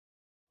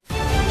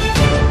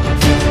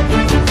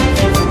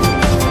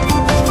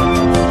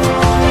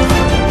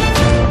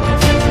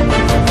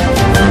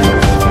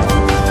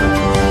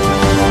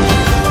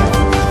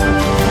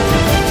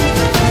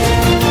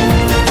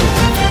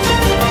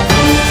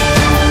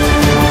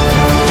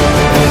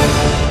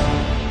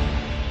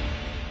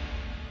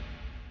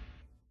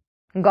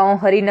गांव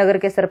हरिनगर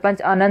के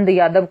सरपंच आनंद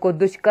यादव को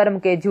दुष्कर्म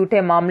के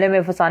झूठे मामले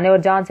में फंसाने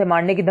और जान से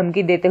मारने की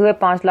धमकी देते हुए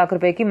 5 लाख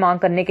रुपए की मांग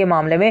करने के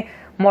मामले में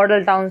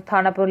मॉडल टाउन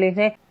थाना पुलिस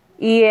ने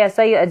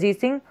एएसआई अजीत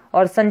सिंह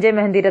और संजय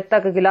मेहंदी रत्ता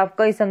के खिलाफ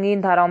कई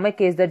संगीन धाराओं में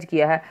केस दर्ज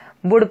किया है।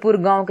 बुढ़पुर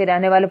गांव के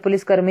रहने वाले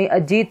पुलिसकर्मी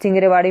अजीत सिंह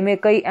रेवाड़ी में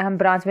कई अहम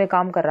ब्रांच में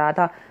काम कर रहा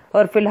था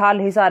और फिलहाल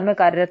हिसार में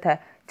कार्यरत है।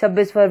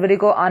 26 फरवरी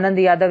को आनंद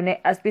यादव ने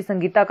एसपी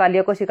संगीता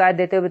कालिया को शिकायत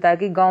देते हुए बताया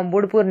कि गांव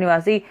बुढ़पुर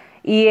निवासी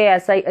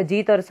एएसआई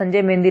अजीत और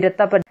संजय मेहंदी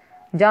रत्ता पर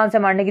जान से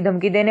मारने की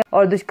धमकी देने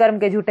और दुष्कर्म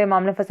के झूठे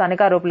मामले फंसाने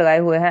का आरोप लगाए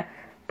हुए हैं।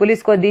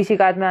 पुलिस को दी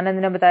शिकायत में आनंद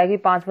ने बताया कि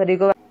 5 फरवरी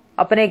को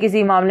अपने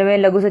किसी मामले में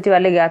लघु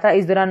सचिवालय गया था।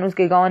 इस दौरान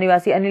उसके गांव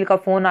निवासी अनिल का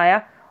फोन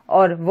आया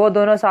और वो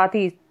दोनों साथ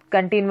ही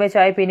कैंटीन में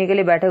चाय पीने के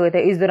लिए बैठे हुए थे।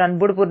 इस दौरान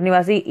बुढ़पुर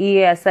निवासी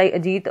एएसआई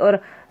अजीत और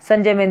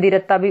संजय मेहंदी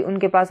रत्ता भी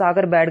उनके पास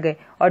आकर बैठ गए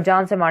और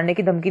जान से मारने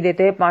की धमकी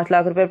देते हुए 5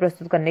 लाख रुपए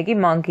प्रस्तुत करने की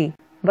मांग की।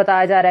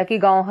 बताया जा रहा है कि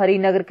गांव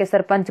हरिनगर के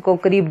सरपंच को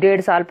करीब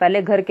 1.5 साल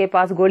पहले घर के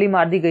पास गोली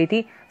मार दी गई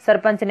थी।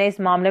 सरपंच ने इस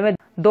मामले में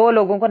 2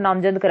 लोगों को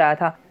नामजद कराया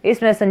था।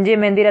 इसमें संजय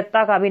मेहंदी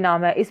रत्ता का भी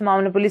नाम है। इस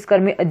मामले में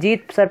पुलिसकर्मी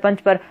अजीत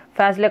सरपंच पर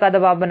फैसले का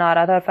दबाव बना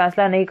रहा था और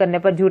फैसला नहीं करने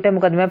पर झूठे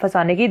मुकदमे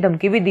फंसाने की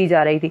धमकी भी दी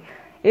जा रही थी।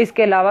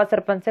 इसके अलावा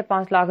सरपंच से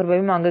 5 लाख रुपए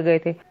भी मांगे गए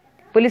थे।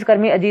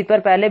 पुलिसकर्मी अजीत पर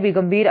पहले भी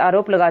गंभीर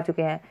आरोप लगा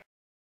चुके हैं।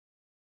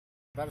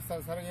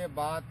 दरअसल सर ये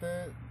बात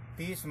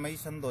 30 मई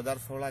सन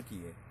 2016 की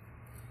है।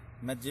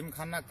 मैं जिम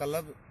खाना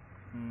क्लब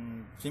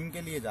जिम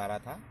के लिए जा रहा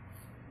था,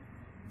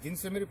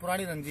 जिनसे मेरी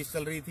पुरानी रंजिश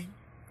चल रही थी।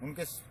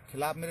 उनके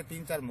खिलाफ मेरे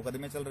 3-4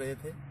 मुकदमे चल रहे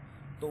थे,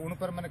 तो उन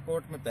पर मैंने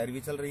कोर्ट में पैरवी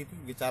चल रही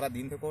थी।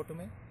 विचाराधीन थे कोर्ट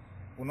में।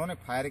 उन्होंने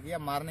फायर किया,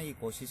 मारने की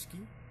कोशिश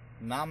की,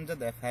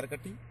 नामजद एफआईआर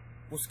कटी।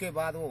 उसके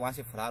बाद वो वहां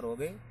से फरार हो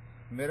गए।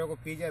 मेरे को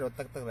पीजे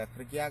रोहतक तक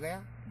रेफर किया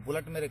गया।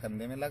 बुलेट मेरे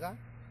कंधे में लगा।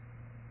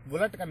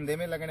 बुलेट कंधे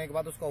में लगने के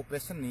बाद उसका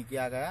ऑपरेशन नहीं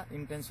किया गया,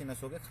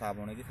 इंटेंसिनस हो के खराब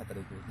होने की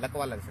खतरे की,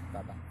 लकवा लग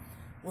सकता था।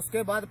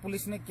 उसके बाद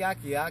पुलिस ने क्या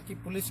किया कि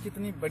पुलिस की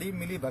इतनी बड़ी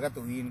मिली भगत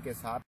हुई इनके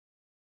साथ।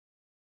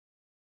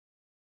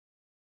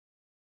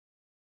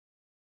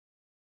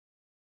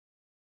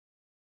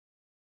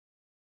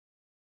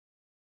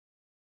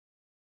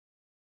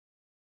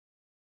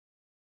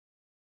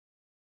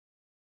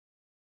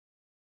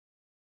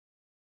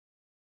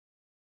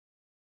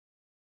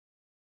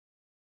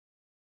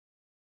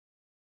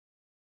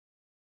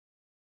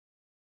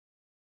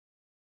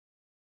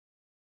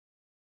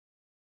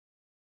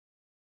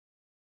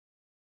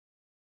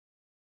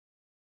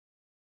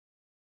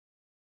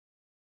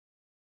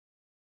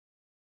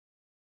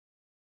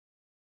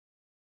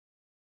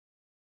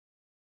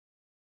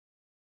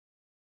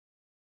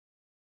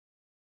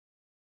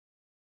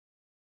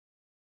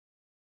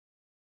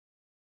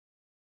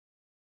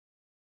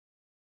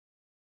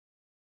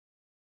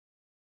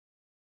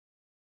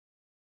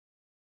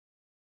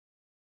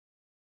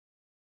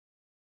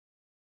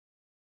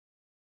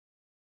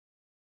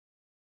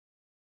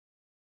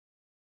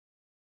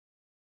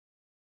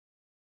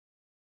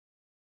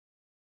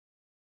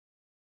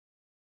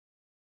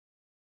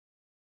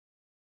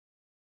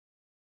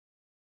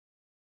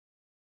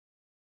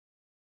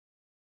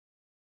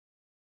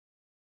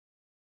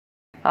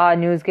 आज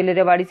न्यूज के लिए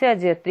रेवाड़ी से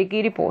अजय अत्री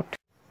की रिपोर्ट।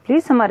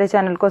 प्लीज हमारे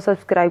चैनल को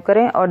सब्सक्राइब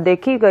करें और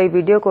देखी गई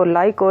वीडियो को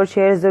लाइक और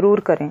शेयर जरूर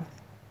करें।